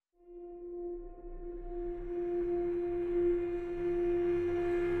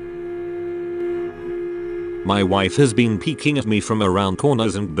My wife has been peeking at me from around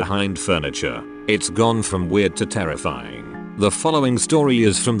corners and behind furniture. It's gone from weird to terrifying. The following story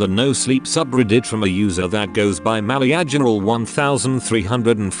is from the No Sleep subreddit from a user that goes by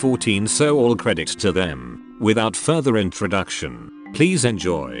Maliageral1314, so all credit to them. Without further introduction, please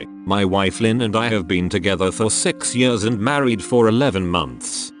enjoy. My wife Lynn and I have been together for 6 years and married for 11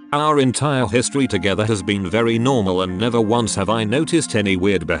 months. Our entire history together has been very normal and never once have I noticed any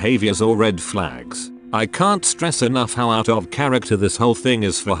weird behaviors or red flags. I can't stress enough how out of character this whole thing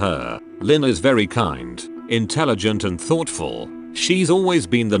is for her. Lynn is very kind, intelligent and thoughtful. She's always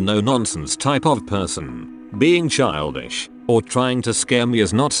been the no-nonsense type of person. Being childish or trying to scare me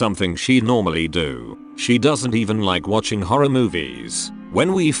is not something she'd normally do. She doesn't even like watching horror movies.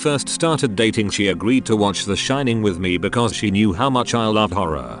 When we first started dating, she agreed to watch The Shining with me because she knew how much I love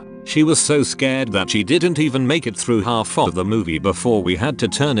horror. She was so scared that she didn't even make it through half of the movie before we had to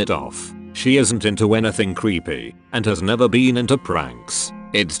turn it off. She isn't into anything creepy and has never been into pranks.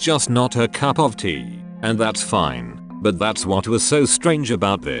 It's just not her cup of tea, and that's fine. But that's what was so strange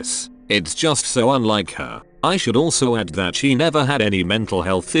about this. It's just so unlike her. I should also add that she never had any mental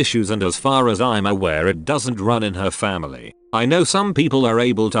health issues, and as far as I'm aware it doesn't run in her family. I know some people are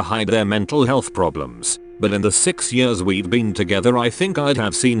able to hide their mental health problems, but in the 6 years we've been together I think I'd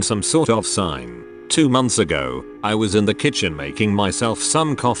have seen some sort of sign. 2 months ago, I was in the kitchen making myself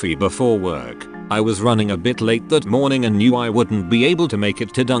some coffee before work. I was running a bit late that morning and knew I wouldn't be able to make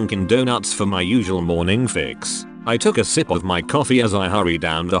it to Dunkin' Donuts for my usual morning fix. I took a sip of my coffee as I hurried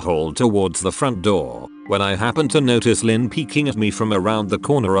down the hall towards the front door, when I happened to notice Lynn peeking at me from around the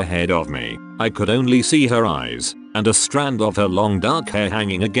corner ahead of me. I could only see her eyes and a strand of her long dark hair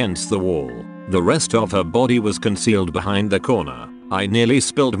hanging against the wall. The rest of her body was concealed behind the corner. I nearly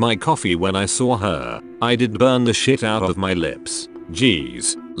spilled my coffee when I saw her. I did burn the shit out of my lips.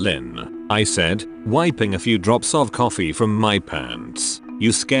 "Geez, Lynn," I said, wiping a few drops of coffee from my pants.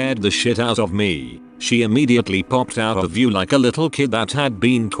 "You scared the shit out of me." She immediately popped out of view like a little kid that had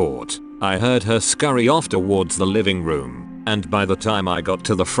been caught. I heard her scurry off towards the living room, and by the time I got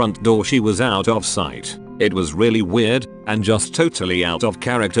to the front door she was out of sight. It was really weird and just totally out of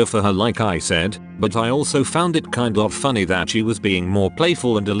character for her, like I said, but I also found it kind of funny that she was being more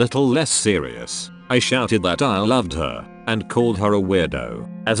playful and a little less serious. I shouted that I loved her and called her a weirdo.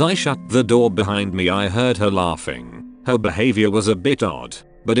 As I shut the door behind me I heard her laughing. Her behavior was a bit odd,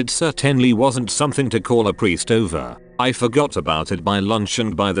 but it certainly wasn't something to call a priest over. I forgot about it by lunch,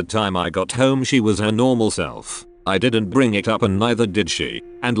 and by the time I got home she was her normal self. I didn't bring it up and neither did she,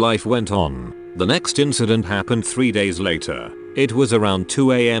 and life went on. The next incident happened 3 days later. It was around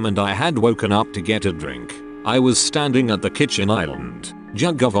 2 AM and I had woken up to get a drink. I was standing at the kitchen island,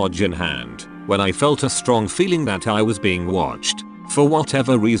 jug of vodka in hand, when I felt a strong feeling that I was being watched. For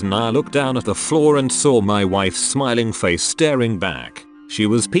whatever reason I looked down at the floor and saw my wife's smiling face staring back. She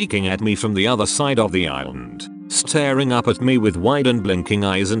was peeking at me from the other side of the island, staring up at me with wide and blinking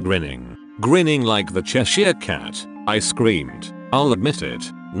eyes and grinning like the Cheshire Cat. I screamed. I'll admit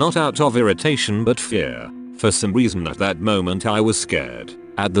it, not out of irritation but fear. For some reason at that moment I was scared.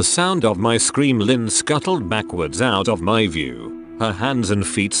 At the sound of my scream Lynn scuttled backwards out of my view, her hands and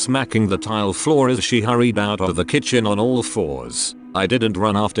feet smacking the tile floor as she hurried out of the kitchen on all fours. I didn't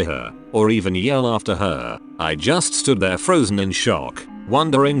run after her or even yell after her. I just stood there frozen in shock,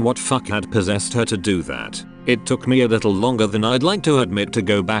 wondering what fuck had possessed her to do that. It took me a little longer than I'd like to admit to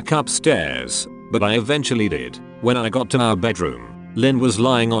go back upstairs, but I eventually did. When I got to our bedroom, Lynn was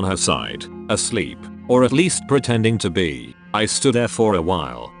lying on her side, asleep, or at least pretending to be. I stood there for a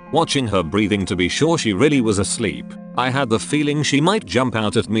while, watching her breathing to be sure she really was asleep. I had the feeling she might jump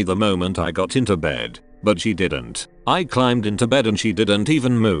out at me the moment I got into bed, but she didn't. I climbed into bed and she didn't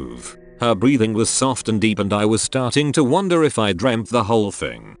even move. Her breathing was soft and deep and I was starting to wonder if I dreamt the whole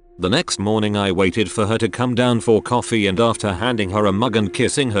thing. The next morning I waited for her to come down for coffee, and after handing her a mug and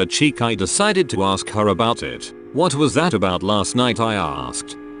kissing her cheek I decided to ask her about it. "What was that about last night?" I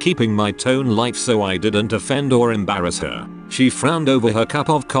asked, keeping my tone light so I didn't offend or embarrass her. She frowned over her cup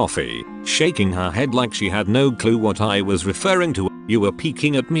of coffee, shaking her head like she had no clue what I was referring to. "You were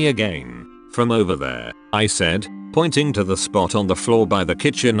peeking at me again. From over there," I said, pointing to the spot on the floor by the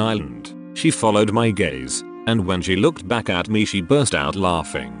kitchen island. She followed my gaze, and when she looked back at me she burst out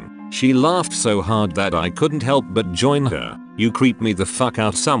laughing. She laughed so hard that I couldn't help but join her. "You creep me the fuck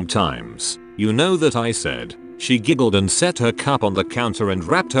out sometimes. You know that," I said. She giggled and set her cup on the counter and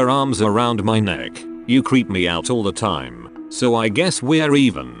wrapped her arms around my neck. "You creep me out all the time, so I guess we're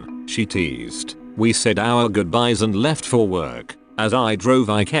even," she teased. We said our goodbyes and left for work. As I drove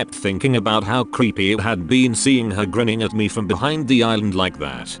I kept thinking about how creepy it had been seeing her grinning at me from behind the island like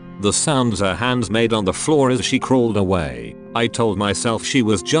that. the sounds her hands made on the floor as she crawled away. I told myself she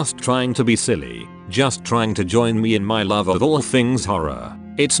was just trying to be silly, just trying to join me in my love of all things horror.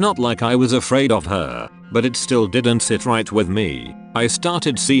 It's not like I was afraid of her, but it still didn't sit right with me. I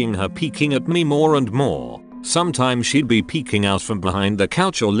started seeing her peeking at me more and more. Sometimes she'd be peeking out from behind the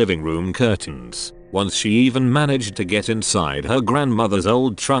couch or living room curtains. Once she even managed to get inside her grandmother's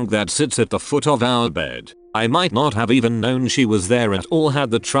old trunk that sits at the foot of our bed. I might not have even known she was there at all had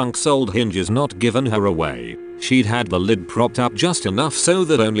the trunk's old hinges not given her away. She'd had the lid propped up just enough so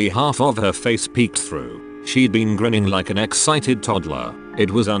that only half of her face peeked through. She'd been grinning like an excited toddler. It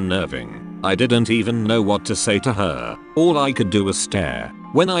was unnerving. I didn't even know what to say to her. All I could do was stare.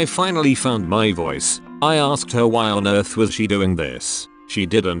 When I finally found my voice, I asked her why on earth was she doing this. She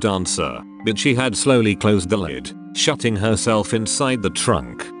didn't answer, but she had slowly closed the lid, shutting herself inside the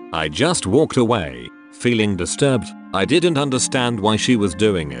trunk. I just walked away, feeling disturbed. I didn't understand why she was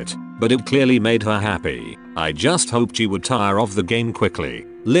doing it, but it clearly made her happy. I just hoped she would tire of the game quickly.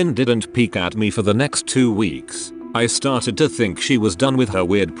 Lynn didn't peek at me for the next 2 weeks. I started to think she was done with her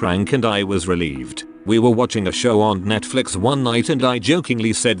weird prank and I was relieved. We were watching a show on Netflix one night and I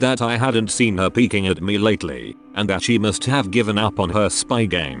jokingly said that I hadn't seen her peeking at me lately, and that she must have given up on her spy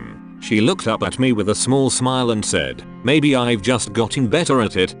game. She looked up at me with a small smile and said, "Maybe I've just gotten better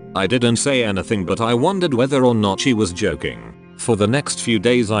at it." I didn't say anything, but I wondered whether or not she was joking. For the next few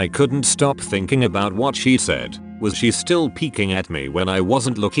days I couldn't stop thinking about what she said. Was she still peeking at me when I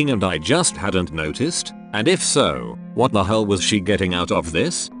wasn't looking and I just hadn't noticed? And if so, what the hell was she getting out of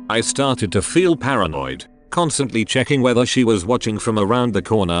this? I started to feel paranoid, constantly checking whether she was watching from around the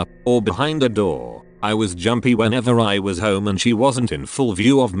corner or behind a door. I was jumpy whenever I was home and she wasn't in full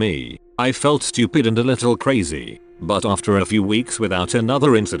view of me. I felt stupid and a little crazy. But after a few weeks without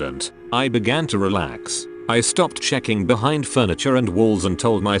another incident, I began to relax. I stopped checking behind furniture and walls and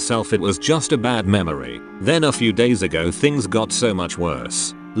told myself it was just a bad memory. Then a few days ago things got so much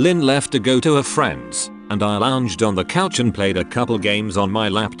worse. Lynn left to go to her friends, and I lounged on the couch and played a couple games on my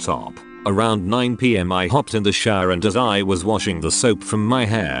laptop. Around 9 PM I hopped in the shower and as I was washing the soap from my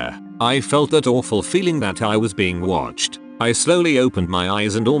hair, I felt that awful feeling that I was being watched. I slowly opened my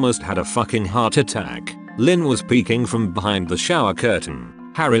eyes and almost had a fucking heart attack. Lynn was peeking from behind the shower curtain.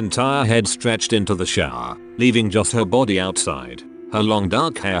 Her entire head stretched into the shower, leaving just her body outside. Her long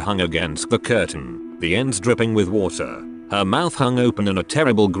dark hair hung against the curtain, the ends dripping with water. Her mouth hung open in a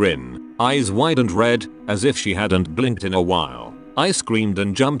terrible grin, eyes wide and red, as if she hadn't blinked in a while. I screamed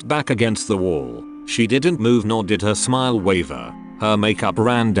and jumped back against the wall. She didn't move nor did her smile waver. Her makeup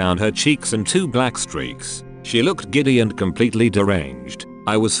ran down her cheeks in 2 black streaks. She looked giddy and completely deranged.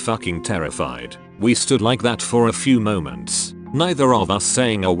 I was fucking terrified. We stood like that for a few moments, neither of us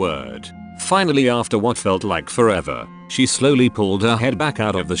saying a word. Finally, after what felt like forever, she slowly pulled her head back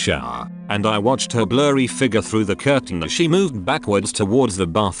out of the shower, and I watched her blurry figure through the curtain as she moved backwards towards the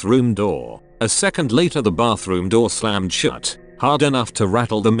bathroom door. A second later the bathroom door slammed shut, hard enough to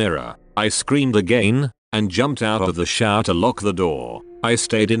rattle the mirror. I screamed again, and jumped out of the shower to lock the door. I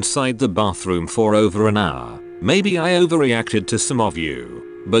stayed inside the bathroom for over an hour. Maybe I overreacted to some of you,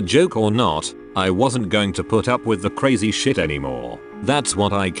 but joke or not, I wasn't going to put up with the crazy shit anymore. That's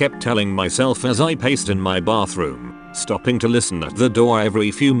what I kept telling myself as I paced in my bathroom, stopping to listen at the door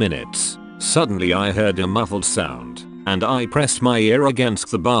every few minutes. Suddenly I heard a muffled sound, and I pressed my ear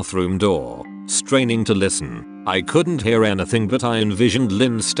against the bathroom door, straining to listen. I couldn't hear anything, but I envisioned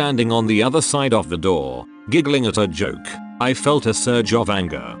Lynn standing on the other side of the door, giggling at a joke. I felt a surge of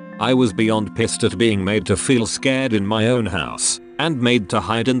anger. I was beyond pissed at being made to feel scared in my own house, and made to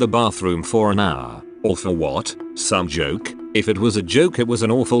hide in the bathroom for an hour. All for what? Some joke? If it was a joke, it was an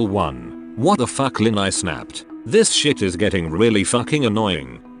awful one. What the fuck, Lynn? I snapped. This shit is getting really fucking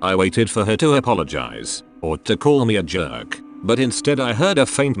annoying. I waited for her to apologize, or to call me a jerk, but instead I heard a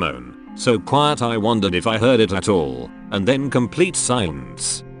faint moan, so quiet I wondered if I heard it at all, and then complete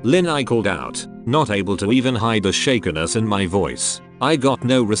silence. "Lynn," I called out, not able to even hide the shakiness in my voice. I got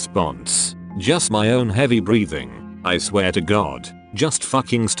no response, just my own heavy breathing. "I swear to God, just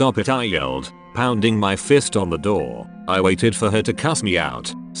fucking stop it," I yelled, pounding my fist on the door. I waited for her to cuss me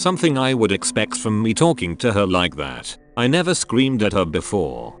out, something I would expect from me talking to her like that. I never screamed at her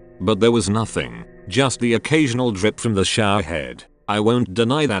before, but there was nothing, just the occasional drip from the shower head. I won't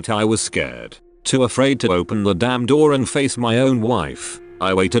deny that I was scared, too afraid to open the damn door and face my own wife.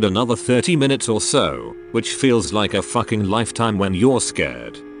 I waited another 30 minutes or so, which feels like a fucking lifetime when you're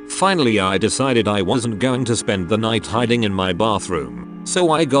scared. Finally I decided I wasn't going to spend the night hiding in my bathroom,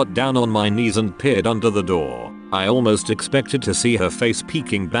 so I got down on my knees and peered under the door. I almost expected to see her face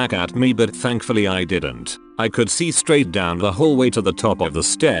peeking back at me, but thankfully I didn't. I could see straight down the hallway to the top of the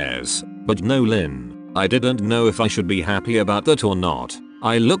stairs, but no Lynn. I didn't know if I should be happy about that or not.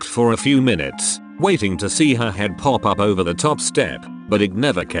 I looked for a few minutes, waiting to see her head pop up over the top step, but it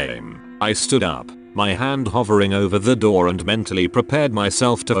never came. I stood up, my hand hovering over the door, and mentally prepared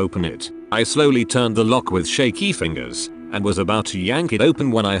myself to open it. I slowly turned the lock with shaky fingers and was about to yank it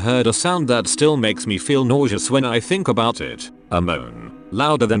open when I heard a sound that still makes me feel nauseous when I think about it. A moan,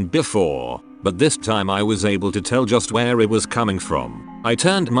 louder than before, but this time I was able to tell just where it was coming from. I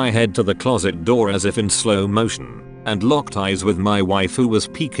turned my head to the closet door as if in slow motion, and locked eyes with my wife, who was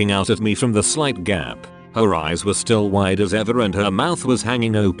peeking out at me from the slight gap. Her eyes were still wide as ever and her mouth was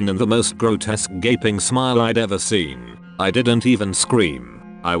hanging open in the most grotesque gaping smile I'd ever seen. I didn't even scream.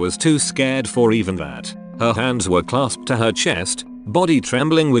 I was too scared for even that. Her hands were clasped to her chest, body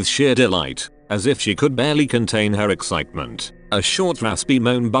trembling with sheer delight, as if she could barely contain her excitement. A short raspy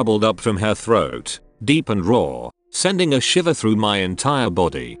moan bubbled up from her throat, deep and raw, sending a shiver through my entire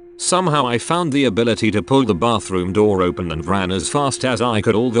body. Somehow I found the ability to pull the bathroom door open and ran as fast as I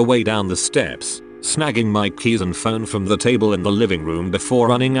could all the way down the steps, snagging my keys and phone from the table in the living room before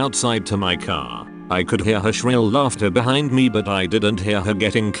running outside to my car. I could hear her shrill laughter behind me, but I didn't hear her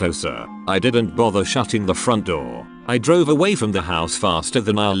getting closer. I didn't bother shutting the front door. I drove away from the house faster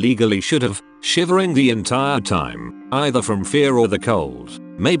than I legally should have, shivering the entire time, either from fear or the cold,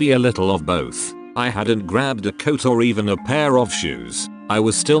 maybe a little of both. I hadn't grabbed a coat or even a pair of shoes. I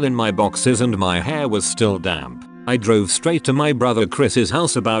was still in my boxes and my hair was still damp. I drove straight to my brother Chris's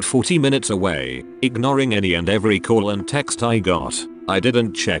house about 40 minutes away, ignoring any and every call and text I got. I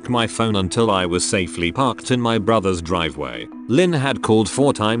didn't check my phone until I was safely parked in my brother's driveway. Lynn had called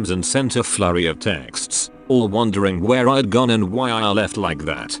 4 times and sent a flurry of texts, all wondering where I'd gone and why I left like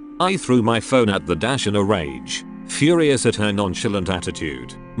that. I threw my phone at the dash in a rage, furious at her nonchalant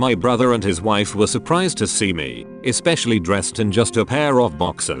attitude. My brother and his wife were surprised to see me, especially dressed in just a pair of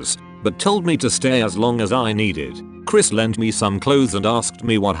boxers, but told me to stay as long as I needed. Chris lent me some clothes and asked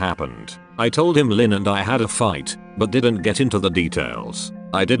me what happened. I told him Lynn and I had a fight, but didn't get into the details.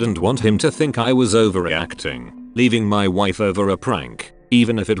 I didn't want him to think I was overreacting, leaving my wife over a prank,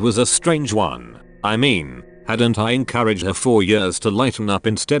 even if it was a strange one. I mean, hadn't I encouraged her for years to lighten up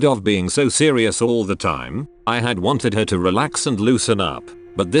instead of being so serious all the time? I had wanted her to relax and loosen up,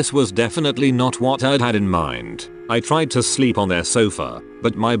 but this was definitely not what I'd had in mind. I tried to sleep on their sofa,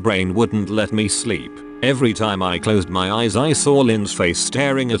 but my brain wouldn't let me sleep. Every time I closed my eyes I saw Lynn's face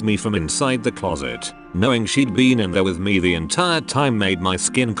staring at me from inside the closet. Knowing she'd been in there with me the entire time made my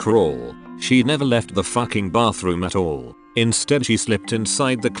skin crawl. She'd never left the fucking bathroom at all. Instead she slipped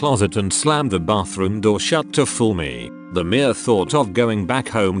inside the closet and slammed the bathroom door shut to fool me. The mere thought of going back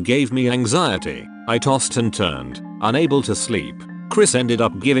home gave me anxiety. I tossed and turned, unable to sleep. Chris ended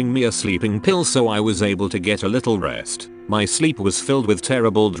up giving me a sleeping pill so I was able to get a little rest. My sleep was filled with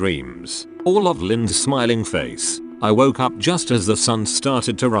terrible dreams, all of Lynn's smiling face. I woke up just as the sun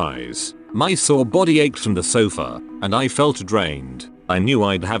started to rise. My sore body ached from the sofa, and I felt drained. I knew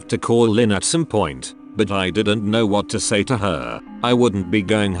I'd have to call Lynn at some point, but I didn't know what to say to her. I wouldn't be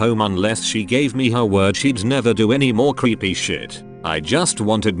going home unless she gave me her word she'd never do any more creepy shit. I just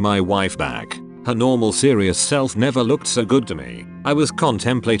wanted my wife back. Her normal serious self never looked so good to me. I was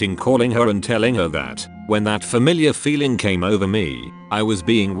contemplating calling her and telling her that, when that familiar feeling came over me, I was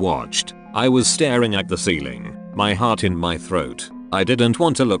being watched. I was staring at the ceiling, my heart in my throat. I didn't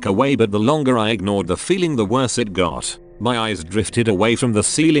want to look away, but the longer I ignored the feeling the worse it got. My eyes drifted away from the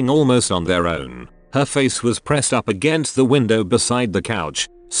ceiling almost on their own. Her face was pressed up against the window beside the couch,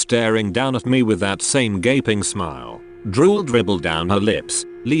 staring down at me with that same gaping smile. Drool dribbled down her lips,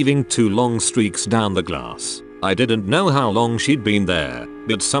 leaving 2 long streaks down the glass. I didn't know how long she'd been there,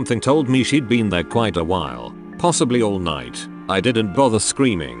 but something told me she'd been there quite a while, possibly all night. I didn't bother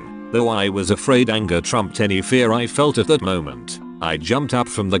screaming, though I was afraid anger trumped any fear I felt at that moment. I jumped up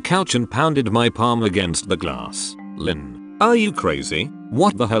from the couch and pounded my palm against the glass. Lynn, are you crazy?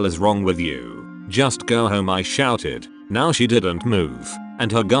 What the hell is wrong with you? Just go home, I shouted. Now she didn't move,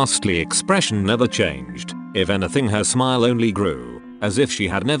 and her ghastly expression never changed. If anything, her smile only grew, as if she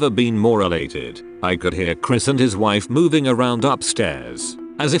had never been more elated. I could hear Chris and his wife moving around upstairs,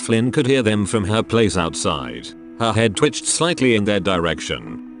 as if Lynn could hear them from her place outside. Her head twitched slightly in their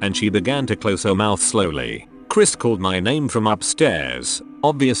direction, and she began to close her mouth slowly. Chris called my name from upstairs,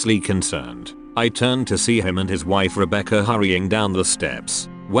 obviously concerned. I turned to see him and his wife Rebecca hurrying down the steps.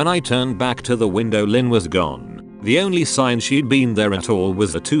 When I turned back to the window, Lynn was gone. The only sign she'd been there at all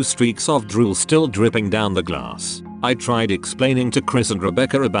was the 2 streaks of drool still dripping down the glass. I tried explaining to Chris and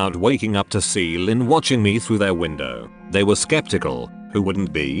Rebecca about waking up to see Lynn watching me through their window. They were skeptical. Who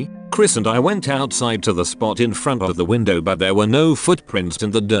wouldn't be? Chris and I went outside to the spot in front of the window, but there were no footprints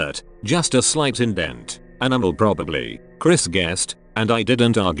in the dirt, just a slight indent. Animal probably, Chris guessed, and I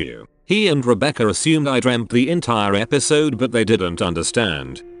didn't argue. He and Rebecca assumed I dreamt the entire episode, but they didn't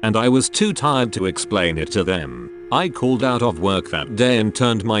understand, and I was too tired to explain it to them. I called out of work that day and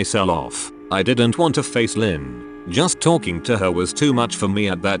turned my cell off. I didn't want to face Lynn. Just talking to her was too much for me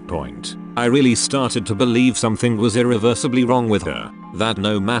at that point. I really started to believe something was irreversibly wrong with her, that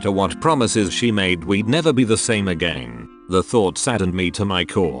no matter what promises she made we'd never be the same again. The thought saddened me to my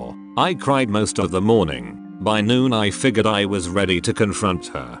core. I cried most of the morning. By noon I figured I was ready to confront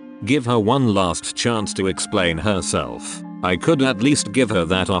her, give her one last chance to explain herself. I could at least give her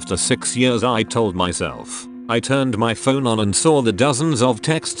that after 6 years, I told myself. I turned my phone on and saw the dozens of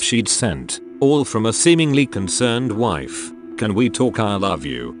texts she'd sent, all from a seemingly concerned wife. Can we talk? I love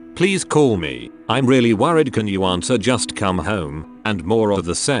you. Please call me. I'm really worried. Can you answer? Just come home. And more of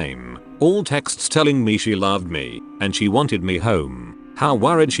the same. All texts telling me she loved me and she wanted me home. How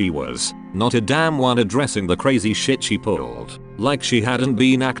worried she was. Not a damn one addressing the crazy shit she pulled. Like she hadn't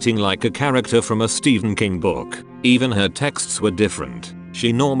been acting like a character from a Stephen King book. Even her texts were different.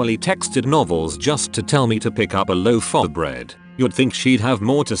 She normally texted novels just to tell me to pick up a loaf of bread. You'd think she'd have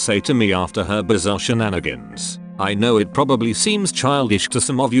more to say to me after her bizarre shenanigans. I know it probably seems childish to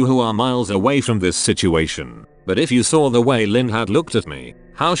some of you who are miles away from this situation, but if you saw the way Lynn had looked at me,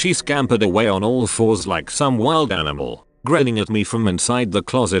 how she scampered away on all fours like some wild animal, grinning at me from inside the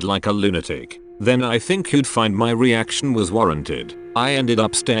closet like a lunatic, then I think you'd find my reaction was warranted. I ended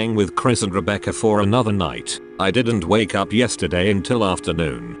up staying with Chris and Rebecca for another night. I didn't wake up yesterday until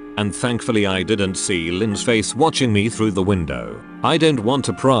afternoon, and thankfully I didn't see Lynn's face watching me through the window. I don't want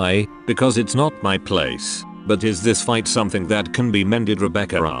to pry, because it's not my place. But is this fight something that can be mended?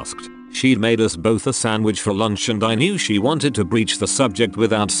 Rebecca asked. She'd made us both a sandwich for lunch and I knew she wanted to breach the subject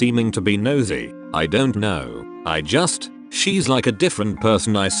without seeming to be nosy. I don't know. She's like a different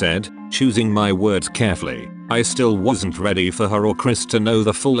person, I said, choosing my words carefully. I still wasn't ready for her or Chris to know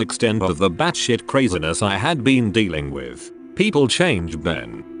the full extent of the batshit craziness I had been dealing with. People change,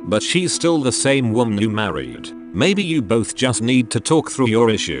 Ben, but she's still the same woman you married. Maybe you both just need to talk through your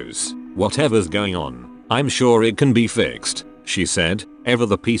issues. Whatever's going on, I'm sure it can be fixed, she said, ever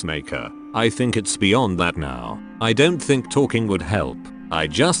the peacemaker. I think it's beyond that now. I don't think talking would help. I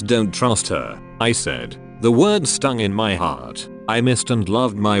just don't trust her, I said. The words stung in my heart. I missed and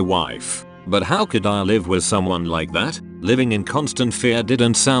loved my wife. But how could I live with someone like that? Living in constant fear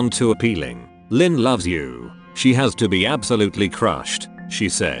didn't sound too appealing. Lynn loves you. She has to be absolutely crushed, she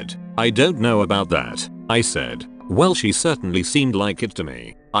said. I don't know about that, I said. Well, she certainly seemed like it to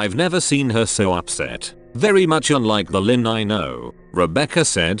me. I've never seen her so upset. Very much unlike the Lynn I know, Rebecca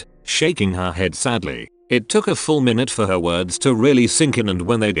said, shaking her head sadly. It took a full minute for her words to really sink in, and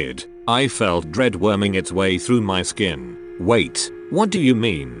when they did, I felt dread worming its way through my skin. Wait, what do you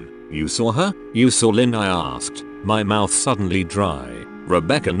mean? You saw her? You saw Lynn? I asked, my mouth suddenly dry.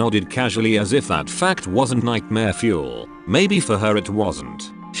 Rebecca nodded casually as if that fact wasn't nightmare fuel. Maybe for her it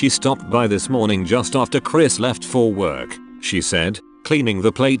wasn't. She stopped by this morning just after Chris left for work, she said, cleaning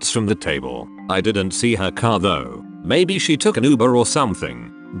the plates from the table. I didn't see her car though. Maybe she took an Uber or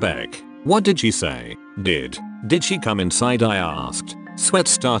something. Beck, what did she say? Did she come inside? I asked, sweat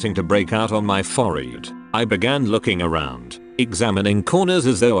starting to break out on my forehead. I began looking around, examining corners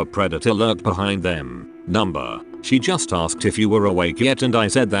as though a predator lurked behind them. She just asked if you were awake yet and I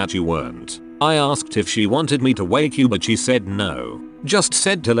said that you weren't. I asked if she wanted me to wake you but she said no. Just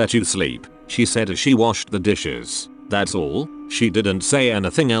said to let you sleep, she said as she washed the dishes. That's all? She didn't say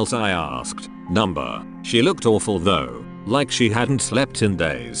anything else? I asked. She looked awful though, like she hadn't slept in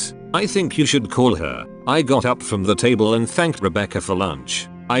days. I think you should call her. I got up from the table and thanked Rebecca for lunch.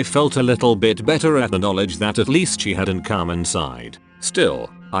 I felt a little bit better at the knowledge that at least she hadn't come inside. Still,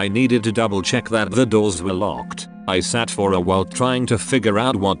 I needed to double check that the doors were locked. I sat for a while trying to figure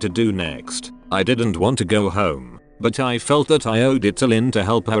out what to do next. I didn't want to go home, but I felt that I owed it to Lynn to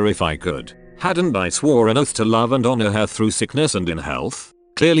help her if I could. Hadn't I swore an oath to love and honor her through sickness and in health?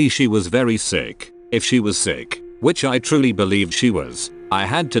 Clearly she was very sick. If she was sick, which I truly believed she was, I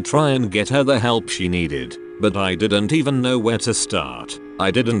had to try and get her the help she needed, but I didn't even know where to start.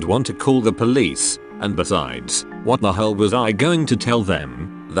 I didn't want to call the police, and besides, what the hell was I going to tell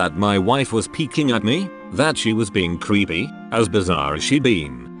them? That my wife was peeking at me? That she was being creepy? As bizarre as she'd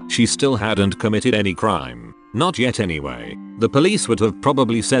been, she still hadn't committed any crime. Not yet anyway. The police would have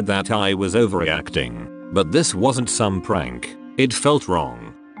probably said that I was overreacting. But this wasn't some prank. It felt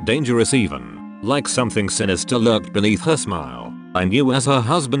wrong. Dangerous even. like something sinister lurked beneath her smile. I knew as her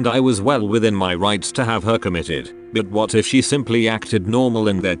husband I was well within my rights to have her committed, but what if she simply acted normal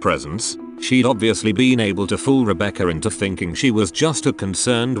in their presence? She'd obviously been able to fool Rebecca into thinking she was just a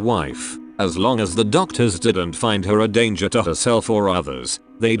concerned wife. As long as the doctors didn't find her a danger to herself or others,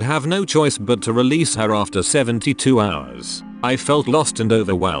 they'd have no choice but to release her after 72 hours. I felt lost and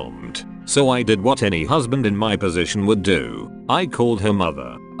overwhelmed, so I did what any husband in my position would do. I called her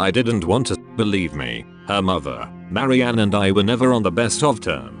mother. I didn't want to, believe me. Her mother, Marianne, and I were never on the best of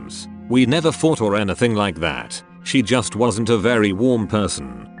terms. We never fought or anything like that. She just wasn't a very warm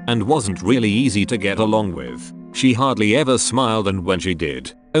person, and wasn't really easy to get along with. She hardly ever smiled, and when she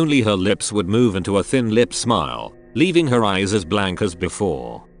did, only her lips would move into a thin lip smile, leaving her eyes as blank as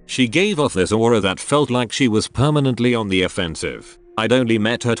before. She gave off this aura that felt like she was permanently on the offensive. I'd only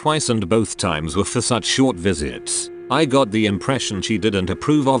met her twice, and both times were for such short visits. I got the impression she didn't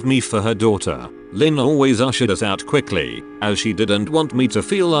approve of me for her daughter. Lynn always ushered us out quickly, as she didn't want me to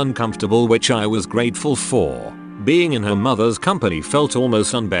feel uncomfortable, which I was grateful for. Being in her mother's company felt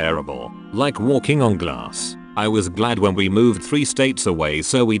almost unbearable, like walking on glass. I was glad when we moved 3 states away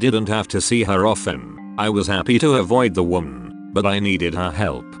so we didn't have to see her often. I was happy to avoid the woman, but I needed her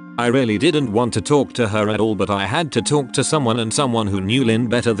help. I really didn't want to talk to her at all, but I had to talk to someone, and someone who knew Lynn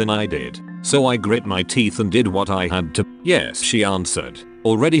better than I did. So I grit my teeth and did what I had to. Yes, she answered,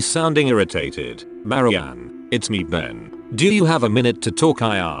 already sounding irritated. Marianne, it's me, Ben. Do you have a minute to talk?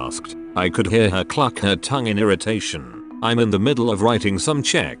 I asked. I could hear her cluck her tongue in irritation. I'm in the middle of writing some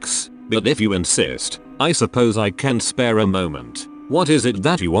checks, but if you insist, I suppose I can spare a moment. What is it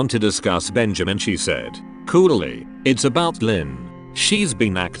that you want to discuss, Benjamin? She said coolly. It's about Lynn. She's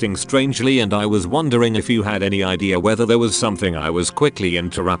been acting strangely, and I was wondering if you had any idea whether there was something. I was quickly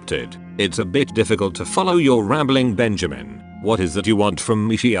interrupted. It's a bit difficult to follow your rambling, Benjamin. What is it you want from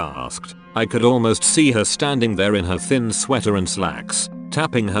me? She asked. I could almost see her standing there in her thin sweater and slacks,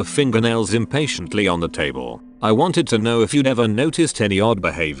 tapping her fingernails impatiently on the table. I wanted to know if you'd ever noticed any odd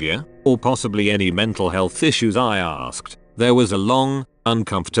behavior, or possibly any mental health issues, I asked. There was a long,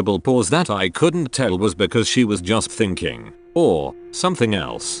 uncomfortable pause that I couldn't tell was because she was just thinking, or something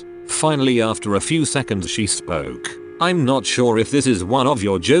else. Finally, after a few seconds, she spoke. I'm not sure if this is one of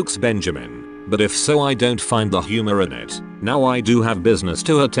your jokes, Benjamin, but if so, I don't find the humor in it. Now I do have business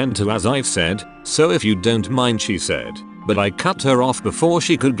to attend to, as I've said, so if you don't mind, she said. But I cut her off before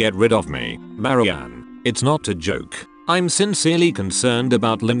she could get rid of me. Marianne, it's not a joke. I'm sincerely concerned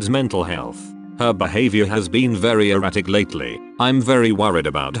about Lynn's mental health. Her behavior has been very erratic lately. I'm very worried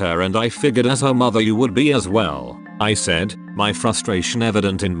about her, and I figured as her mother you would be as well, I said, my frustration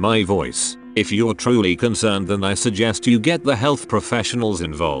evident in my voice. If you're truly concerned, then I suggest you get the health professionals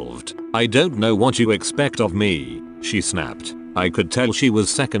involved. I don't know what you expect of me, she snapped. I could tell she was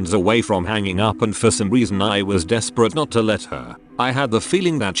seconds away from hanging up, and for some reason I was desperate not to let her. I had the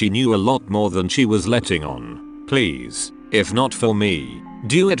feeling that she knew a lot more than she was letting on. Please, if not for me,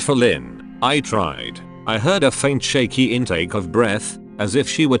 do it for Lynn. I tried. I heard a faint shaky intake of breath, as if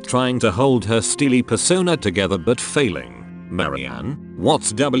she were trying to hold her steely persona together but failing. Marianne,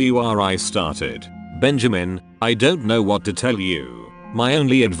 what's WR? I started. Benjamin, I don't know what to tell you. My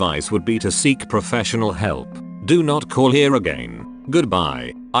only advice would be to seek professional help. Do not call here again.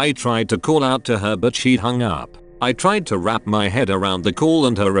 Goodbye. I tried to call out to her, but she'd hung up. I tried to wrap my head around the call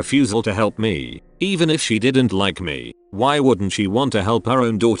and her refusal to help me. Even if she didn't like me, why wouldn't she want to help her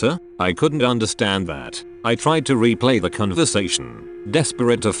own daughter? I couldn't understand that. I tried to replay the conversation,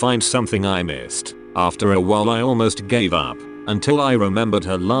 desperate to find something I missed. After a while I almost gave up, until I remembered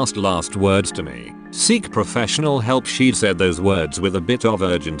her last words to me. Seek professional help. She'd said those words with a bit of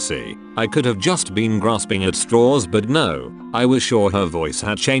urgency. I could have just been grasping at straws, but no. I was sure her voice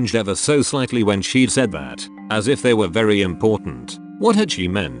had changed ever so slightly when she'd said that, as if they were very important. What had she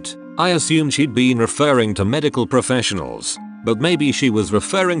meant? I assumed she'd been referring to medical professionals, but maybe she was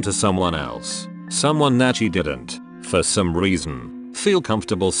referring to someone else. Someone that she didn't, for some reason, feel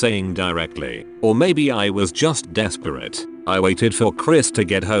comfortable saying directly. Or maybe I was just desperate. I waited for Chris to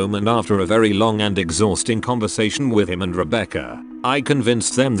get home, and after a very long and exhausting conversation with him and Rebecca, I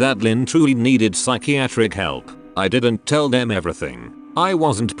convinced them that Lynn truly needed psychiatric help. I didn't tell them everything. I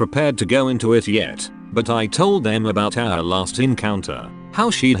wasn't prepared to go into it yet, but I told them about our last encounter,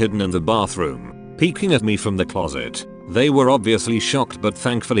 how she'd hidden in the bathroom, peeking at me from the closet. They were obviously shocked, but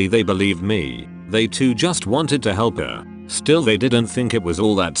thankfully they believed me. They too just wanted to help her. Still, they didn't think it was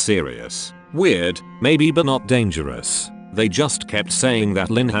all that serious. Weird, maybe, but not dangerous. They just kept saying that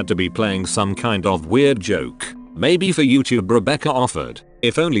Lynn had to be playing some kind of weird joke. Maybe for YouTube, Rebecca offered,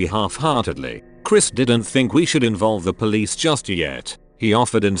 if only half-heartedly. Chris didn't think we should involve the police just yet. He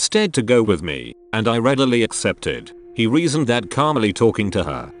offered instead to go with me, and I readily accepted. He reasoned that calmly talking to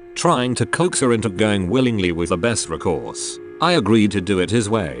her, trying to coax her into going willingly was the best recourse. I agreed to do it his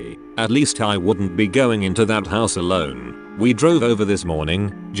way. At least I wouldn't be going into that house alone. We drove over this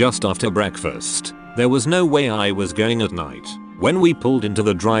morning, just after breakfast. There was no way I was going at night. When we pulled into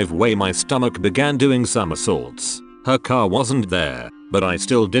the driveway, my stomach began doing somersaults. Her car wasn't there, but I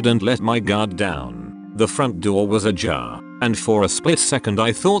still didn't let my guard down. The front door was ajar, and for a split second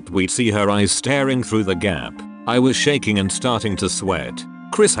I thought we'd see her eyes staring through the gap. I was shaking and starting to sweat.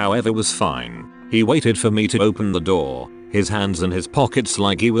 Chris, however, was fine. He waited for me to open the door, his hands in his pockets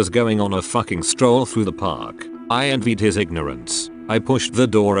like he was going on a fucking stroll through the park. I envied his ignorance. I pushed the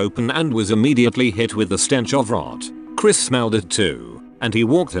door open and was immediately hit with the stench of rot. Chris smelled it too, and he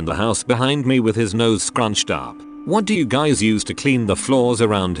walked in the house behind me with his nose scrunched up. "What do you guys use to clean the floors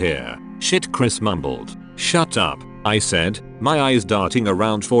around here?" "Shit," Chris mumbled. "Shut up," I said, my eyes darting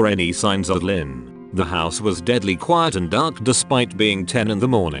around for any signs of Lynn. The house was deadly quiet and dark despite being 10 in the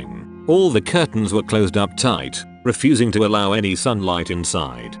morning. All the curtains were closed up tight, refusing to allow any sunlight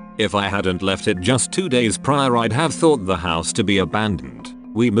inside. If I hadn't left it just 2 days prior, I'd have thought the house to be abandoned.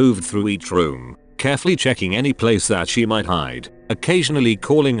 We moved through each room, carefully checking any place that she might hide, occasionally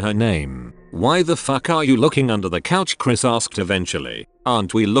calling her name. "Why the fuck are you looking under the couch?" Chris asked eventually.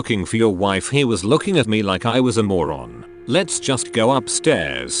 "Aren't we looking for your wife?" He was looking at me like I was a moron. "Let's just go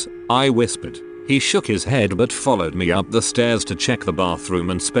upstairs," I whispered. He shook his head but followed me up the stairs to check the bathroom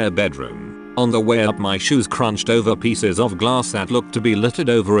and spare bedroom. On the way up, my shoes crunched over pieces of glass that looked to be littered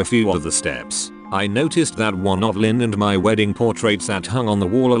over a few of the steps. I noticed that one of Lynn and my wedding portraits that hung on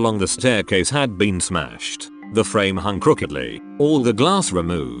the wall along the staircase had been smashed. The frame hung crookedly, all the glass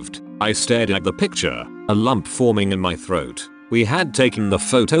removed. I stared at the picture, a lump forming in my throat. We had taken the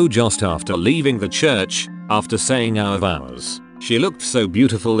photo just after leaving the church, after saying our vows. She looked so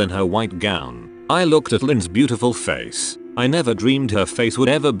beautiful in her white gown. I looked at Lynn's beautiful face. I never dreamed her face would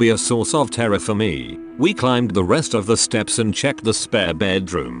ever be a source of terror for me. We climbed the rest of the steps and checked the spare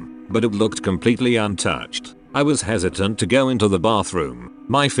bedroom, but it looked completely untouched. I was hesitant to go into the bathroom,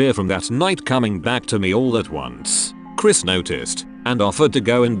 my fear from that night coming back to me all at once. Chris noticed and offered to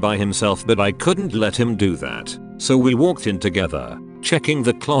go in by himself, but I couldn't let him do that. So we walked in together, checking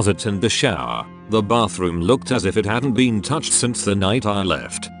the closet and the shower. The bathroom looked as if it hadn't been touched since the night I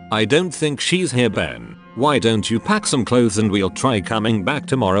left. "I don't think she's here, Ben. Why don't you pack some clothes and we'll try coming back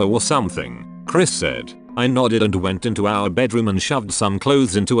tomorrow or something?" Chris said. I nodded and went into our bedroom and shoved some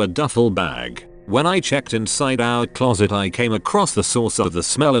clothes into a duffel bag. When I checked inside our closet, I came across the source of the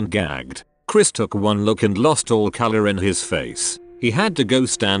smell and gagged. Chris took one look and lost all color in his face. He had to go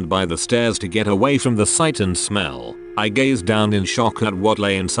stand by the stairs to get away from the sight and smell. I gazed down in shock at what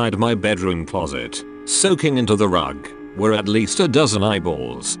lay inside my bedroom closet. Soaking into the rug were at least a dozen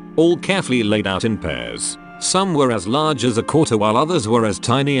eyeballs, all carefully laid out in pairs. Some were as large as a quarter while others were as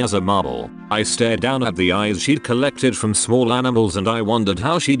tiny as a marble. I stared down at the eyes she'd collected from small animals and I wondered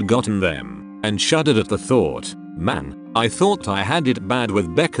how she'd gotten them, and shuddered at the thought. Man, I thought I had it bad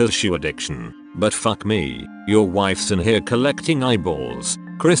with Becca's shoe addiction. But fuck me, your wife's in here collecting eyeballs,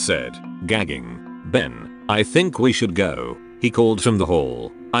 Chris said, gagging. Ben, I think we should go, he called from the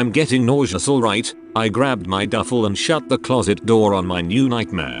hall. I'm getting nauseous, alright. I grabbed my duffel and shut the closet door on my new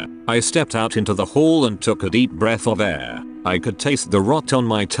nightmare. I stepped out into the hall and took a deep breath of air. I could taste the rot on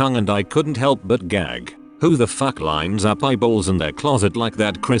my tongue and I couldn't help but gag. Who the fuck lines up eyeballs in their closet like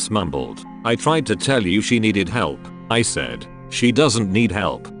that? Chris mumbled. I tried to tell you she needed help, I said. She doesn't need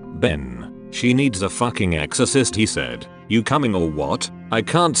help, Ben. She needs a fucking exorcist, he said. You coming or what? I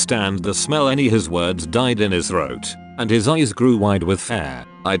can't stand the smell. His words died in his throat, and his eyes grew wide with fear.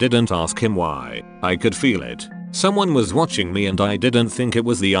 I didn't ask him why. I could feel it. Someone was watching me and I didn't think it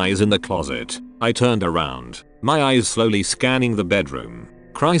was the eyes in the closet. I turned around, my eyes slowly scanning the bedroom.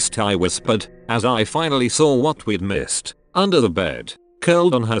 Christ, I whispered, as I finally saw what we'd missed. Under the bed,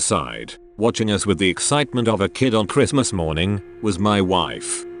 curled on her side, watching us with the excitement of a kid on Christmas morning, was my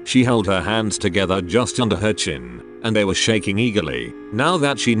wife. She held her hands together just under her chin, and they were shaking eagerly. Now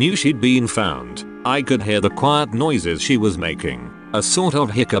that she knew she'd been found, I could hear the quiet noises she was making, a sort of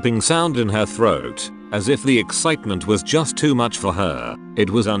hiccuping sound in her throat, as if the excitement was just too much for her.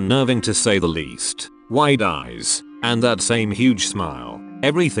 It was unnerving to say the least. Wide eyes, and that same huge smile.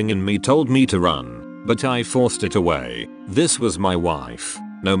 Everything in me told me to run, but I forced it away. This was my wife.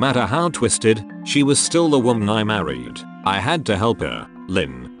 No matter how twisted, she was still the woman I married. I had to help her.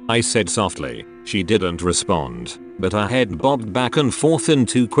 Lynn, I said softly. She didn't respond, but her head bobbed back and forth in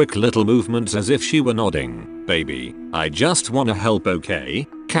 2 quick little movements as if she were nodding. Baby, I just wanna help, okay?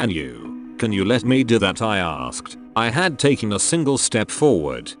 Can you let me do that? I asked. I had taken a single step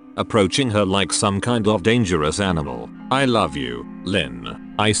forward, approaching her like some kind of dangerous animal. "I love you,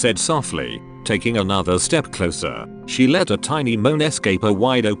 Lynn," I said softly, taking another step closer. She let a tiny moan escape her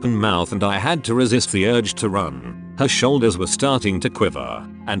wide open mouth and I had to resist the urge to run. Her shoulders were starting to quiver,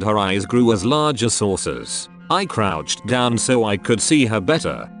 and her eyes grew as large as saucers. I crouched down so I could see her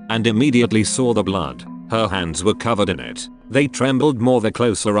better, and immediately saw the blood. Her hands were covered in it. They trembled more the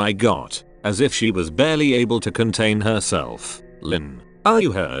closer I got, as if she was barely able to contain herself. "Lynn, are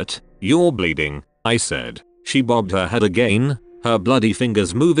you hurt? You're bleeding," I said. She bobbed her head again, her bloody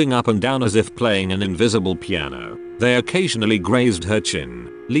fingers moving up and down as if playing an invisible piano. They occasionally grazed her chin,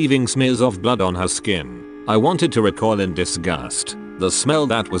 leaving smears of blood on her skin. I wanted to recoil in disgust. The smell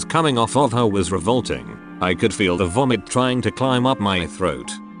that was coming off of her was revolting. I could feel the vomit trying to climb up my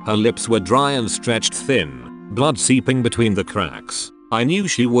throat. Her lips were dry and stretched thin, blood seeping between the cracks. I knew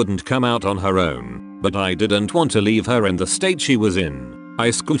she wouldn't come out on her own, but I didn't want to leave her in the state she was in.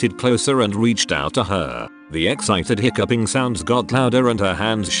 I scooted closer and reached out to her. The excited hiccuping sounds got louder and her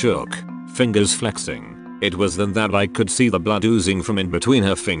hands shook, fingers flexing. It was then that I could see the blood oozing from in between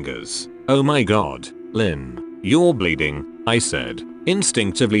her fingers. "Oh my god, Lynn, you're bleeding," I said.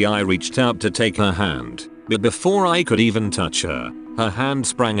 Instinctively I reached out to take her hand, but before I could even touch her, her hand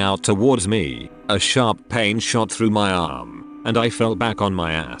sprang out towards me. A sharp pain shot through my arm, and I fell back on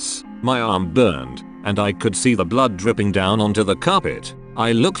my ass. My arm burned, and I could see the blood dripping down onto the carpet.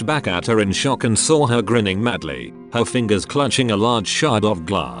 I looked back at her in shock and saw her grinning madly, her fingers clutching a large shard of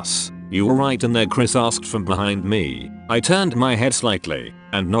glass. "You were right in there?" Chris asked from behind me. I turned my head slightly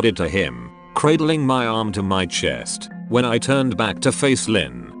and nodded to him, cradling my arm to my chest. When I turned back to face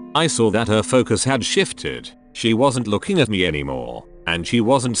Lynn, I saw that her focus had shifted. She wasn't looking at me anymore, and she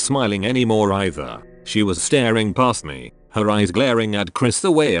wasn't smiling anymore either. She was staring past me, her eyes glaring at Chris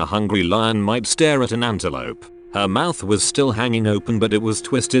the way a hungry lion might stare at an antelope. Her mouth was still hanging open but it was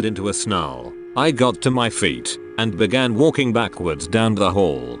twisted into a snarl. I got to my feet and began walking backwards down the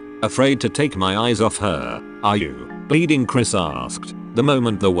hall, afraid to take my eyes off her. "Are you bleeding?" Chris asked. The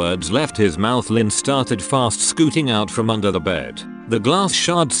moment the words left his mouth, Lynn started fast scooting out from under the bed, the glass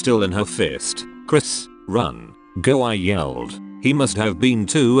shard still in her fist. "Chris, run. Go," I yelled. He must have been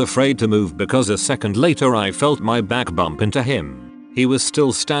too afraid to move because a second later I felt my back bump into him. He was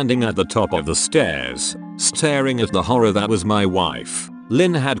still standing at the top of the stairs, staring at the horror that was my wife.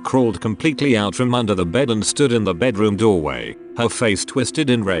 Lynn had crawled completely out from under the bed and stood in the bedroom doorway, her face twisted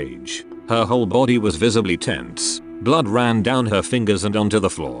in rage. Her whole body was visibly tense. Blood ran down her fingers and onto the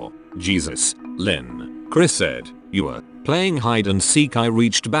floor. "Jesus, Lynn," Chris said. "You were playing hide and seek." I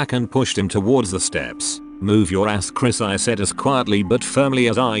reached back and pushed him towards the steps. "Move your ass, Chris," I said as quietly but firmly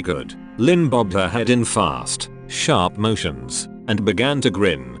as I could. Lynn bobbed her head in fast, sharp motions, and began to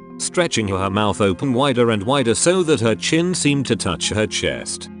grin, stretching her mouth open wider and wider so that her chin seemed to touch her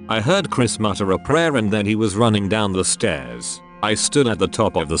chest. I heard Chris mutter a prayer and then he was running down the stairs. I stood at the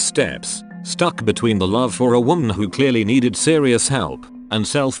top of the steps, stuck between the love for a woman who clearly needed serious help and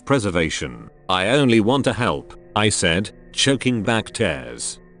self-preservation. "I only want to help," I said, choking back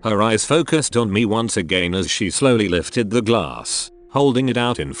tears. Her eyes focused on me once again as she slowly lifted the glass, holding it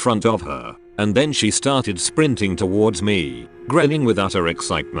out in front of her, and then she started sprinting towards me, grinning with utter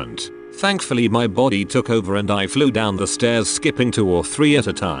excitement. Thankfully my body took over and I flew down the stairs, skipping 2 or 3 at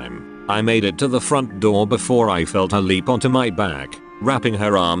a time. I made it to the front door before I felt her leap onto my back, wrapping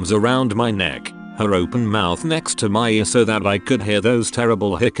her arms around my neck, her open mouth next to my ear so that I could hear those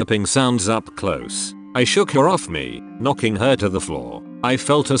terrible hiccuping sounds up close. I shook her off me, knocking her to the floor. I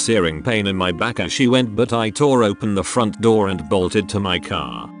felt a searing pain in my back as she went, but I tore open the front door and bolted to my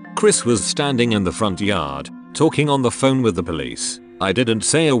car. Chris was standing in the front yard, talking on the phone with the police. I didn't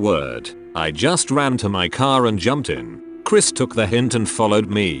say a word. I just ran to my car and jumped in. Chris took the hint and followed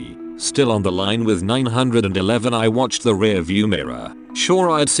me. Still on the line with 911, I watched the rear view mirror.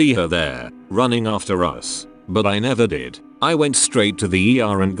 Sure, I'd see her there, running after us. But I never did. I went straight to the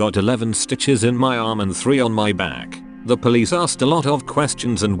ER and got 11 stitches in my arm and 3 on my back. The police asked a lot of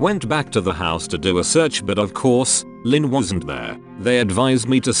questions and went back to the house to do a search, but of course, Lynn wasn't there. They advised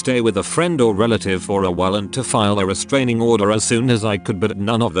me to stay with a friend or relative for a while and to file a restraining order as soon as I could, but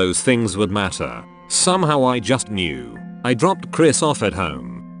none of those things would matter. Somehow I just knew. I dropped Chris off at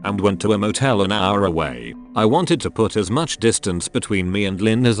home and went to a motel an hour away. I wanted to put as much distance between me and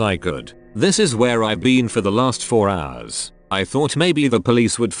Lynn as I could. This is where I've been for the last 4 hours. I thought maybe the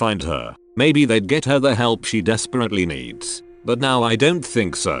police would find her. Maybe they'd get her the help she desperately needs. But now I don't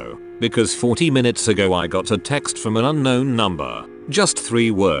think so, because 40 minutes ago I got a text from an unknown number. Just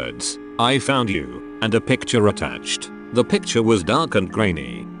 3 words. "I found you," and a picture attached. The picture was dark and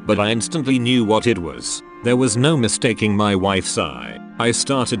grainy, but I instantly knew what it was. There was no mistaking my wife's sigh. I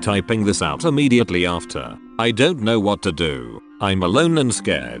started typing this out immediately after. I don't know what to do. I'm alone and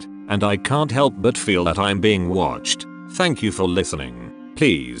scared, and I can't help but feel that I'm being watched. Thank you for listening.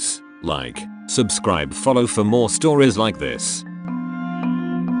 Please, like, subscribe, follow for more stories like this.